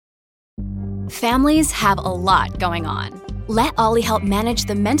Families have a lot going on. Let Ollie help manage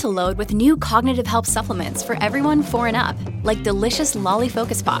the mental load with new cognitive help supplements for everyone 4 and up, like delicious Lolly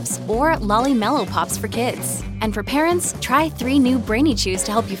Focus Pops or Lolly Mellow Pops for kids. And for parents, try 3 new Brainy Chews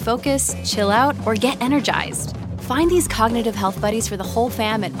to help you focus, chill out, or get energized. Find these cognitive health buddies for the whole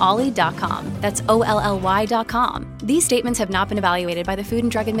fam at ollie.com. That's OLLY.com. These statements have not been evaluated by the Food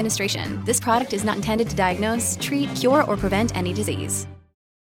and Drug Administration. This product is not intended to diagnose, treat, cure, or prevent any disease.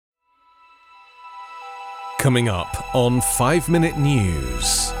 Coming up on 5 Minute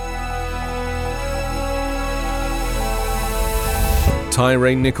News.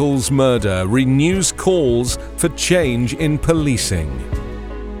 Tyre Nichols' murder renews calls for change in policing.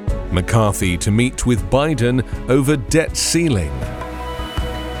 McCarthy to meet with Biden over debt ceiling.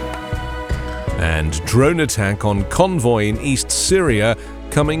 And drone attack on convoy in East Syria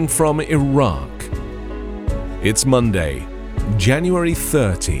coming from Iraq. It's Monday, January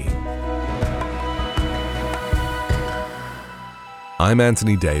 30. I'm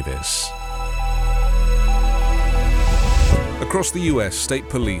Anthony Davis. Across the US, state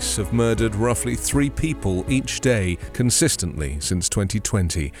police have murdered roughly 3 people each day consistently since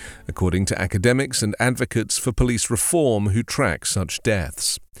 2020, according to academics and advocates for police reform who track such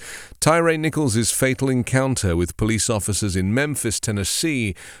deaths. Tyre Nichols' fatal encounter with police officers in Memphis,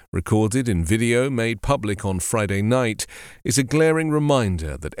 Tennessee, recorded in video made public on Friday night, is a glaring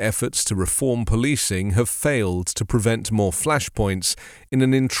reminder that efforts to reform policing have failed to prevent more flashpoints in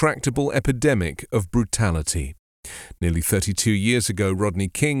an intractable epidemic of brutality. Nearly 32 years ago, Rodney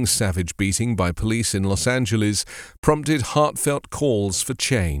King's savage beating by police in Los Angeles prompted heartfelt calls for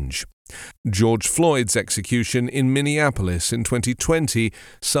change. George Floyd's execution in Minneapolis in 2020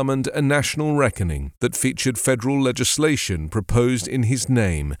 summoned a national reckoning that featured federal legislation proposed in his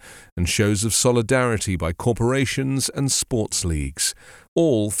name and shows of solidarity by corporations and sports leagues.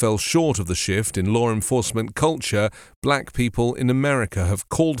 All fell short of the shift in law enforcement culture black people in America have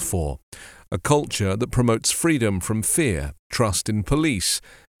called for, a culture that promotes freedom from fear, trust in police,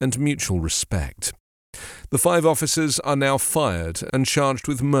 and mutual respect. The 5 officers are now fired and charged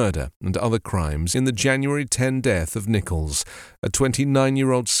with murder and other crimes in the January 10 death of Nichols, a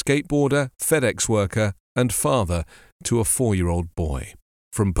 29-year-old skateboarder, FedEx worker, and father to a 4-year-old boy.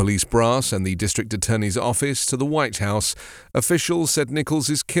 From police brass and the district attorney's office to the White House, officials said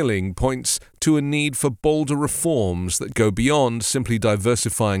Nichols' killing points to a need for bolder reforms that go beyond simply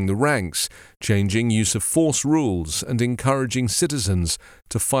diversifying the ranks, changing use of force rules, and encouraging citizens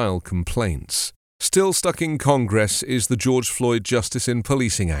to file complaints. Still stuck in Congress is the George Floyd Justice in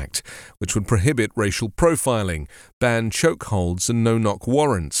Policing Act, which would prohibit racial profiling, ban chokeholds and no-knock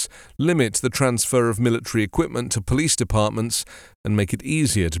warrants, limit the transfer of military equipment to police departments, and make it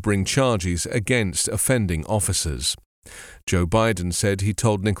easier to bring charges against offending officers. Joe Biden said he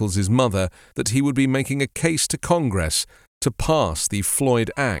told Nichols' mother that he would be making a case to Congress to pass the Floyd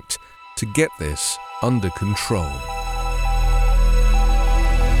Act to get this under control.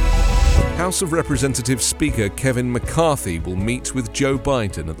 House of Representatives Speaker Kevin McCarthy will meet with Joe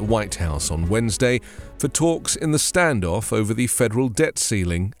Biden at the White House on Wednesday for talks in the standoff over the federal debt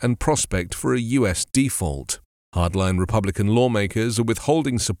ceiling and prospect for a U.S. default. Hardline Republican lawmakers are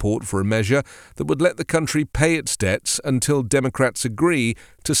withholding support for a measure that would let the country pay its debts until Democrats agree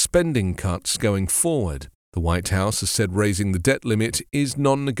to spending cuts going forward. The White House has said raising the debt limit is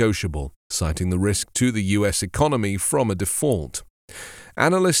non-negotiable, citing the risk to the U.S. economy from a default.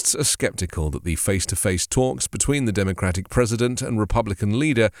 Analysts are skeptical that the face-to-face talks between the Democratic president and Republican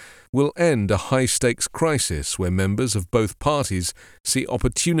leader will end a high-stakes crisis where members of both parties see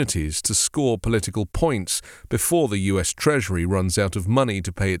opportunities to score political points before the U.S. Treasury runs out of money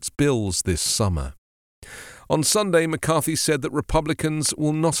to pay its bills this summer. On Sunday, McCarthy said that Republicans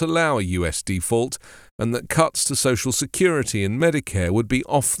will not allow a U.S. default and that cuts to Social Security and Medicare would be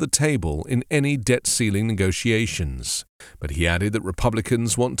off the table in any debt ceiling negotiations. But he added that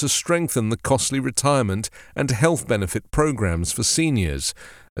Republicans want to strengthen the costly retirement and health benefit programs for seniors,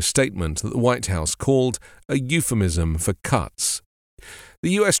 a statement that the White House called a euphemism for cuts.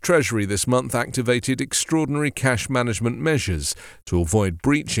 The U.S. Treasury this month activated extraordinary cash management measures to avoid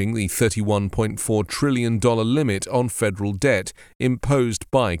breaching the $31.4 trillion limit on federal debt imposed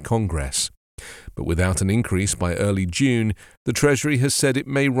by Congress. But without an increase by early June, the Treasury has said it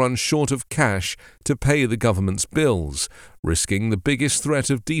may run short of cash to pay the government's bills, risking the biggest threat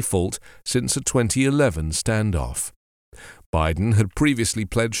of default since a 2011 standoff. Biden had previously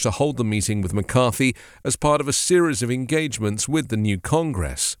pledged to hold the meeting with McCarthy as part of a series of engagements with the new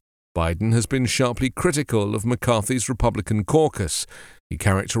Congress. Biden has been sharply critical of McCarthy's Republican caucus. He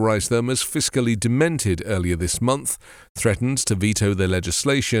characterized them as fiscally demented earlier this month, threatened to veto their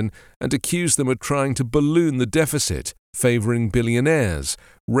legislation, and accused them of trying to balloon the deficit, favoring billionaires,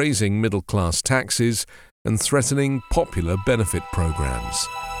 raising middle-class taxes, and threatening popular benefit programs.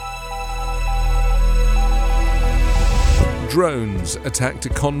 Drones attacked a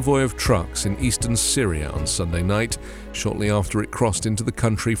convoy of trucks in eastern Syria on Sunday night, shortly after it crossed into the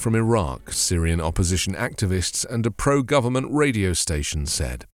country from Iraq, Syrian opposition activists and a pro-government radio station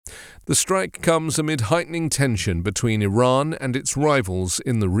said. The strike comes amid heightening tension between Iran and its rivals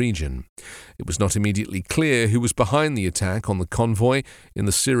in the region. It was not immediately clear who was behind the attack on the convoy in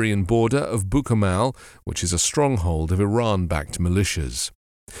the Syrian border of Bukamal, which is a stronghold of Iran-backed militias.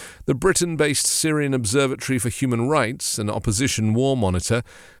 The Britain-based Syrian Observatory for Human Rights, an opposition war monitor,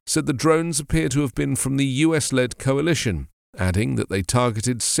 said the drones appear to have been from the US-led coalition, adding that they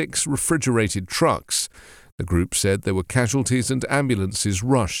targeted 6 refrigerated trucks. The group said there were casualties and ambulances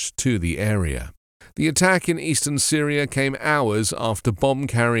rushed to the area. The attack in eastern Syria came hours after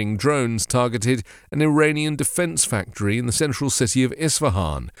bomb-carrying drones targeted an Iranian defense factory in the central city of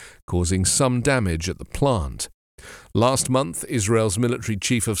Isfahan, causing some damage at the plant. Last month, Israel's military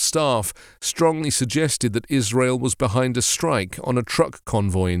chief of staff strongly suggested that Israel was behind a strike on a truck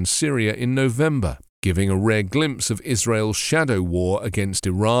convoy in Syria in November, giving a rare glimpse of Israel's shadow war against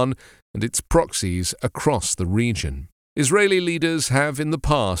Iran and its proxies across the region. Israeli leaders have in the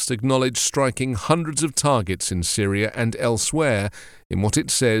past acknowledged striking hundreds of targets in Syria and elsewhere in what it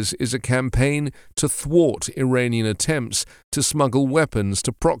says is a campaign to thwart Iranian attempts to smuggle weapons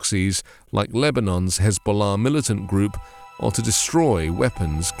to proxies like Lebanon's Hezbollah militant group or to destroy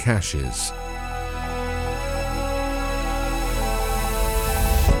weapons caches.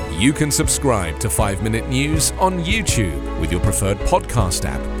 You can subscribe to 5 Minute News on YouTube with your preferred podcast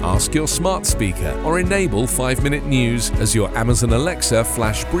app. Ask your smart speaker or enable 5 Minute News as your Amazon Alexa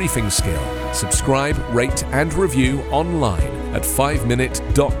flash briefing skill. Subscribe, rate and review online at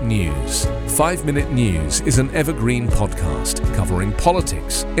 5minute.news. 5 Minute News is an evergreen podcast covering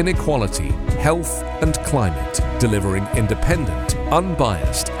politics, inequality, health and climate, delivering independent,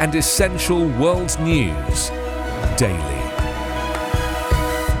 unbiased and essential world news daily.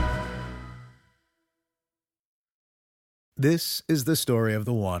 This is the story of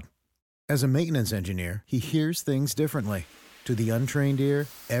the one. As a maintenance engineer, he hears things differently. To the untrained ear,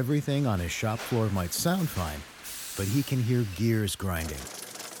 everything on his shop floor might sound fine, but he can hear gears grinding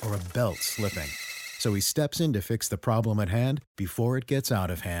or a belt slipping. So he steps in to fix the problem at hand before it gets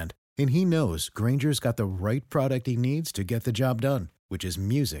out of hand. And he knows Grainger's got the right product he needs to get the job done, which is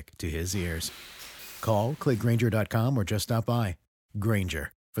music to his ears. Call, click Grainger.com or just stop by.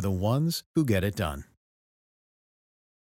 Grainger, for the ones who get it done.